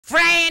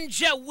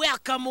Friends,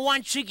 welcome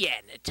once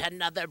again to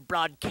another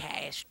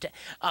broadcast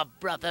of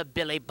Brother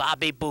Billy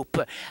Bobby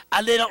Boop.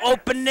 A little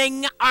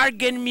opening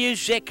organ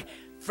music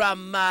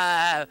from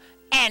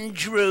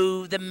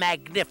Andrew the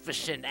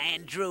Magnificent.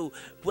 Andrew,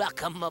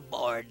 welcome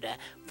aboard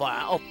for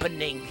our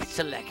opening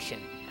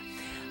selection.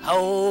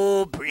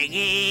 Oh,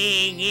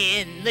 bringing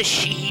in the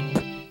sheep,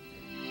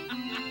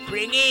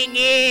 bringing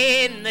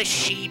in the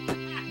sheep.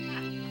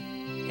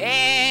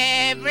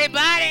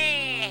 Everybody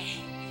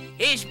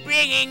is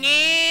bringing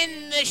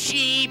in the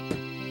sheep.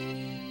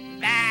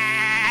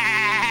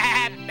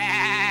 Ba, ba,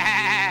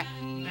 ba,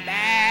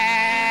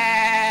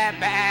 ba,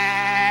 ba,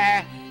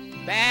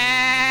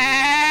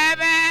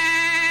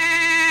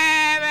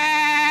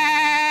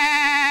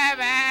 ba,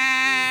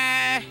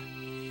 ba.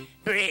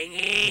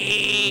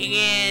 Bringing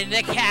in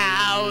the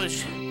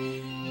cows,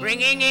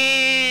 bringing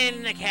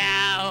in the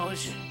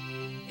cows.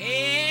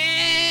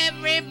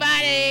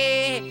 Everybody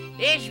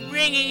is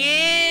bringing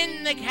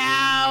in the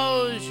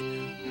cows.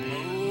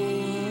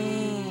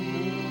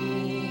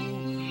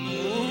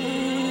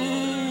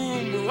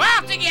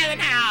 All together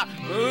now.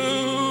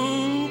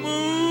 Moo,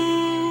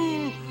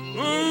 moo,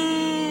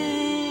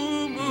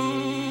 moo,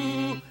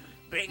 moo.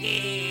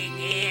 Bringing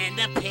in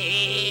the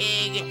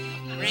pig,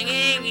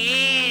 bringing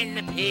in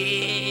the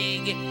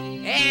pig.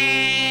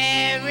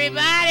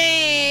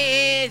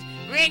 Everybody's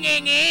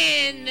bringing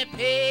in the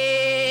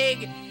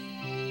pig.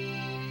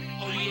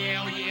 Oh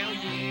yeah, oh yeah, oh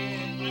yeah.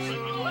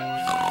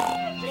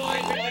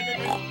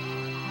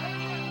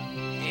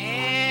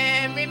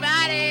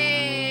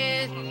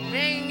 Everybody's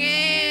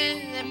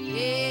bringing the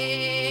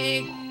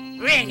pig,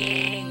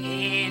 bringing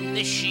in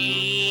the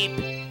sheep,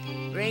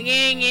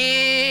 bringing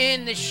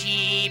in the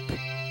sheep.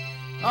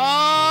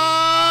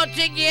 All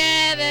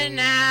together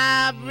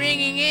now,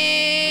 bringing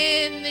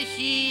in the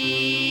sheep.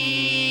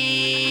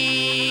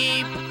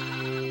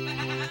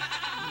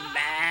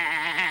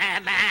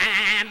 Ba, ba,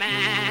 ba,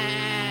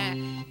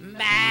 ba,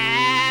 ba,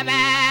 ba,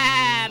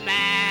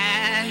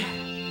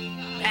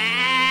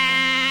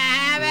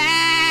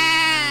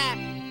 ba,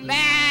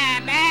 ba,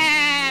 ba,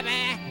 ba.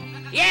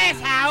 Yes,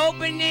 our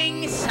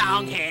opening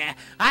song here.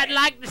 I'd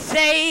like to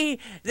say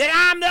that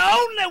I'm the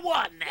only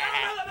one,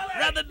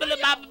 Brother Billy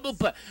Bobby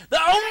Booper,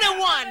 the only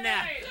one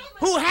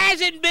who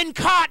hasn't been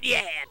caught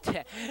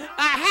yet.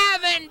 I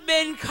haven't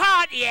been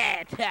caught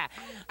yet.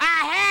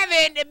 I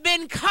haven't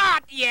been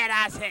caught yet,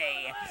 I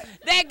say.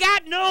 They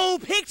got no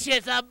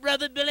pictures of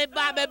Brother Billy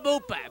Bobby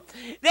Booper.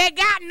 They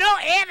got no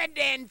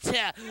evidence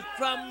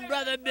from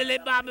Brother Billy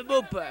Bobby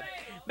Booper.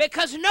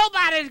 Because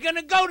nobody's going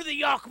to go to the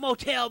York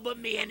Motel but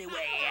me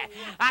anyway.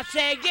 I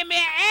say, give me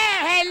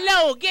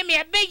hello, give me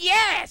a big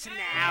yes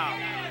now.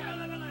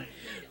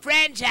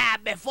 Friends,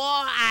 before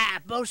I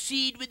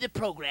proceed with the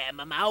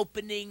program, my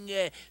opening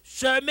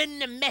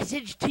sermon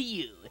message to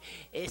you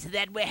is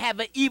that we have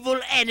an evil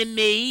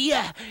enemy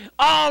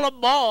all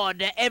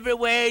aboard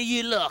everywhere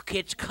you look.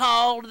 It's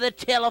called the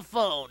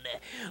telephone.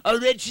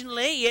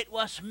 Originally, it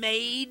was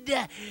made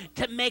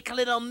to make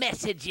little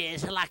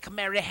messages like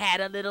Mary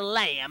had a little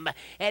lamb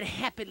and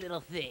happy little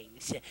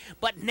things.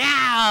 But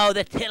now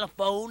the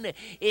telephone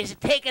is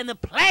taking the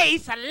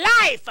place of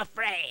life,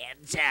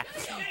 friends.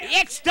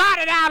 It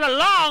started out a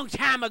long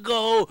time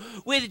ago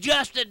with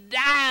just a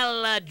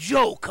dial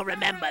joke,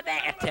 remember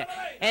that?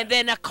 And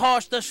then, of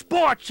course, the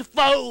sports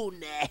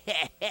phone,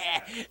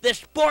 the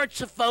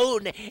sports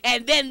phone,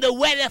 and then the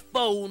weather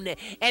phone,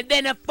 and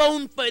then a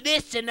phone for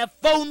this and a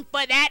phone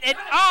for that, and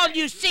all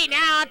you see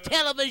now on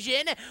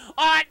television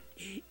are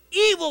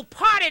evil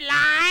party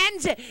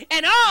lines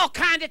and all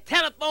kinds of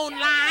telephone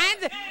lines.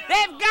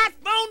 They've got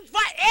phones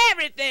for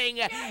everything.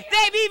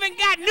 They've even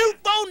got new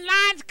phone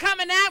lines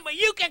coming out where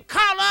you can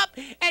call up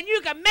and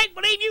you can make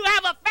believe you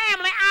have a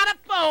family on a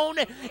phone.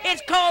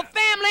 It's called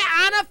family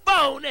on a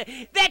phone.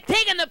 They're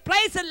taking the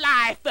place of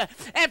life.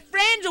 And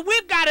friends,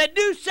 we've got to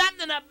do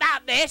something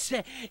about this.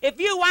 If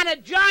you want to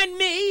join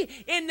me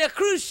in the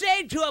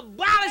crusade to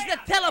abolish the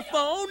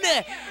telephone,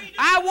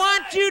 I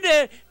want you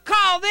to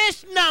call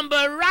this number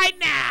right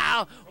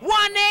now,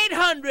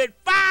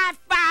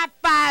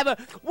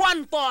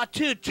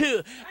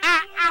 1-800-555-1422.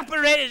 Our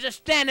operators are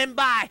standing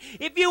by.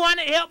 If you want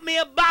to help me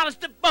abolish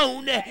the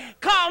phone,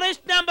 call this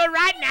number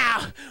right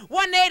now,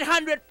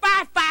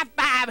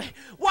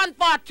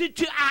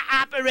 1-800-555-1422. Our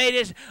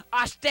operators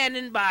are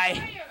standing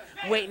by,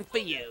 waiting for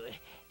you.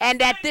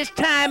 And at this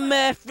time,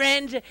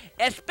 friends,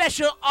 a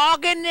special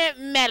organ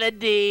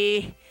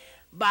melody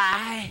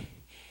by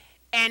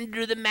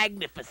Andrew the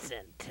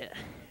Magnificent.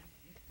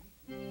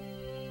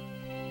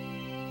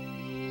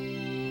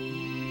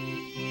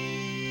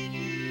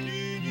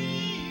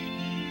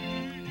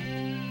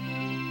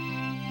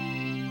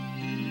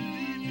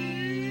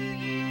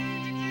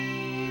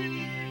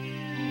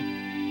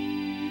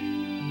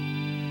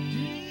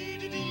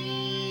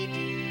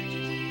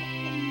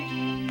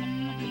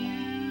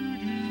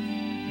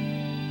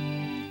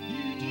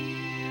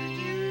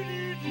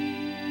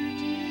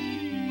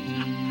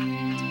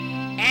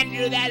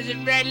 Andrew, that is a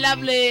very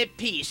lovely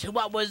piece.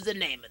 What was the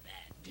name of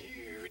that? Do,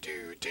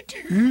 do, do.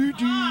 Very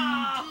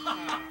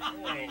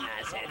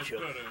nice, Andrew.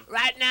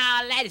 Right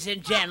now, ladies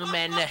and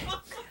gentlemen,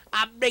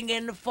 I'm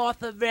bringing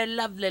forth a very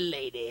lovely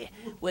lady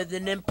with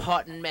an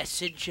important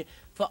message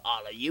for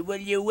all of you. Will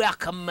you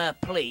welcome,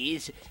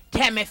 please,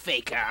 Tammy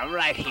Faker,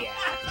 right here.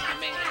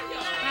 Tammy.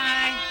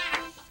 Hi.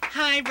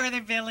 Hi,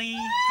 Brother Billy.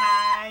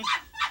 Hi.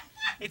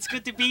 It's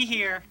good to be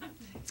here.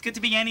 It's good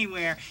to be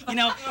anywhere. You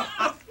know,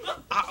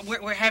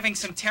 we're having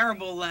some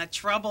terrible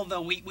trouble,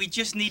 though. We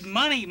just need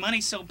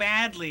money so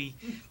badly,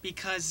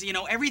 because, you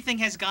know, everything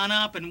has gone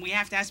up, and we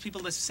have to ask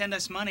people to send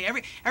us money.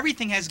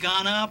 Everything has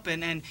gone up,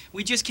 and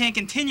we just can't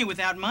continue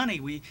without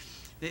money.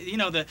 You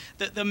know, the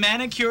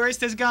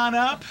manicurist has gone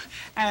up,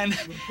 and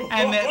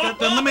the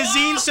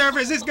limousine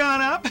service has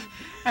gone up,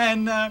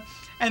 and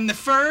the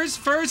furs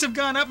have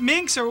gone up.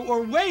 Minks are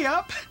way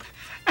up.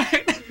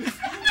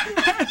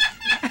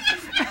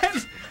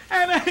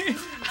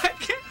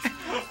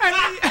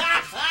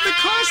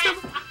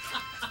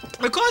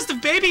 The cost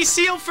of baby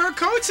seal fur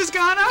coats has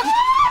gone up,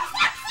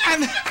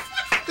 and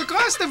the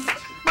cost of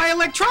my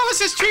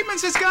electrolysis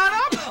treatments has gone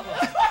up.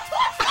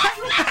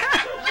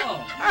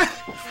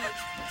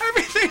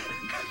 Everything.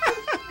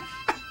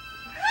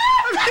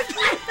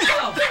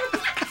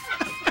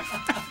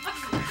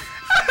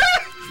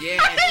 Yeah.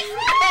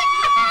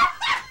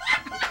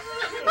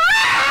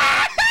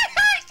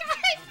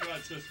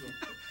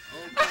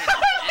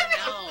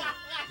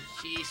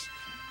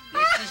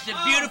 This is a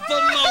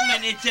beautiful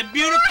moment. It's a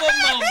beautiful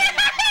moment.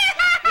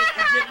 This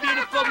is a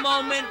beautiful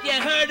moment.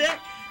 You heard it?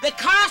 The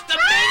cost of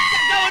minks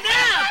is going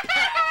up.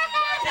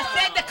 She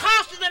said the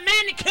cost of the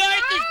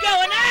manicurist is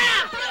going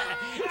up.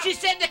 She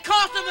said the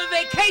cost of a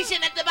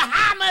vacation at the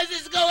Bahamas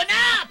is going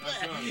up.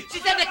 She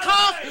said the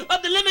cost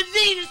of the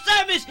limousine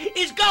service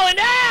is going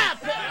up.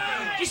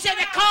 She said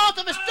the cost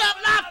of a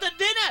stuffed lobster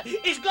dinner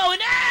is going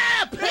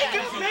up.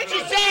 She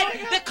said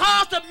the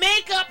cost of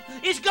makeup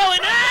is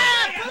going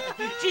up.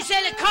 She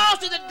said the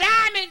cost of the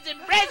diamonds and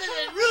bracelets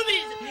and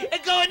rubies is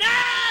going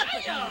up.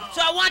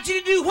 So I want you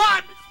to do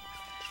what?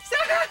 Sing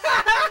it,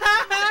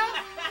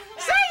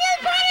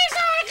 buddy, so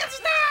I can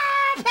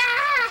stop.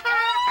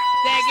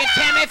 Thank you,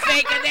 Tammy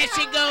Faker. There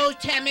she goes,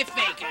 Tammy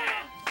Faker.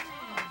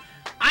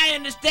 I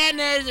understand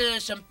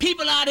there's some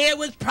people out here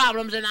with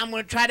problems, and I'm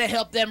going to try to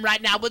help them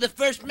right now. Will the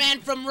first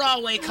man from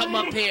Rahway come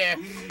up here?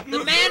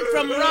 The man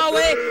from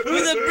Rahway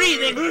with a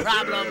breathing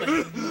problem.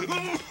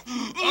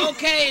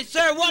 Okay,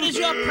 sir, what is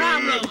your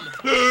problem?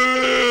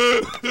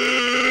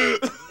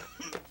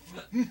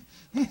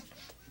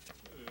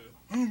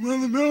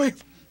 Brother Billy,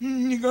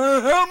 you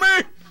gotta help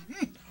me?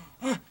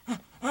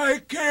 I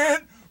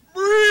can't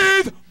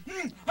breathe.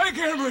 I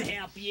can't breathe.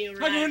 Help you I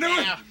right can't do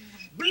now. it.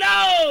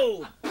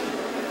 Blow!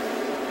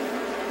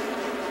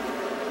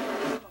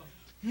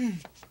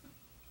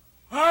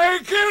 I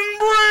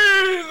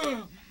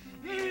can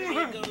breathe.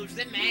 Here goes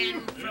the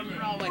man from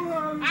Rahway.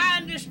 I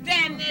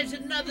understand there's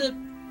another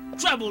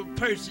troubled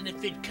person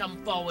if he'd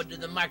come forward to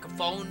the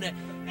microphone,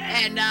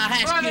 and I'll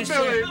ask you,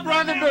 sir.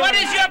 Brother Billy. What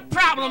is your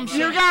problem, sir?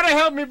 You gotta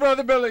help me,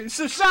 Brother Billy.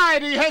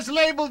 Society has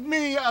labeled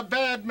me a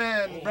bad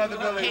man, Brother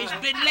Billy. He's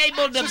been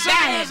labeled a Society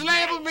bad has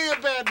labeled me a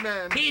bad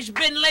man. He's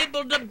been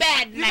labeled a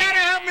bad man. You gotta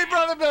help me,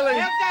 Brother Billy.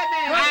 Help that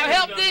man. I'll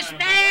help this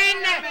man.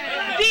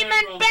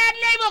 Demon bad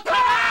label, come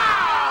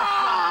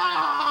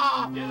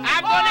on!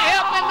 I'm gonna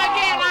help him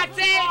again. I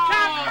said,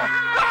 come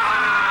on!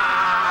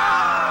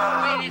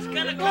 Wait, it's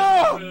gonna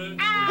come.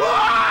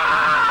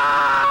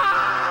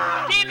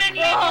 Demon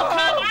label, come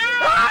on!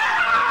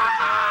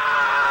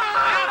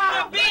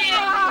 I'm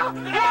forbidden.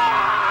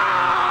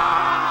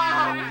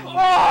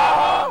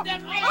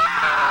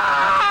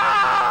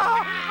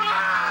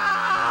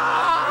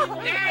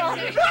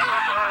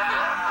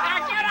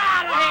 Get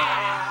out of here!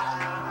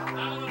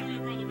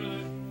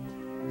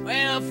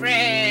 Well,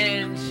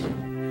 friends,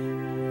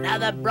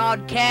 another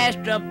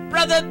broadcast of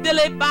Brother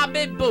Billy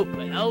Bobby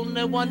Booper, the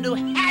only one who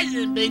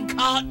hasn't been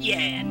caught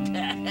yet.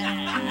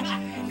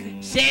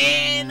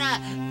 Saying,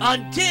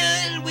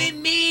 until we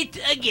meet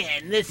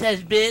again, this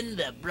has been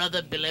the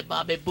Brother Billy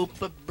Bobby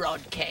Booper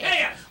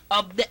broadcast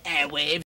of the airwaves.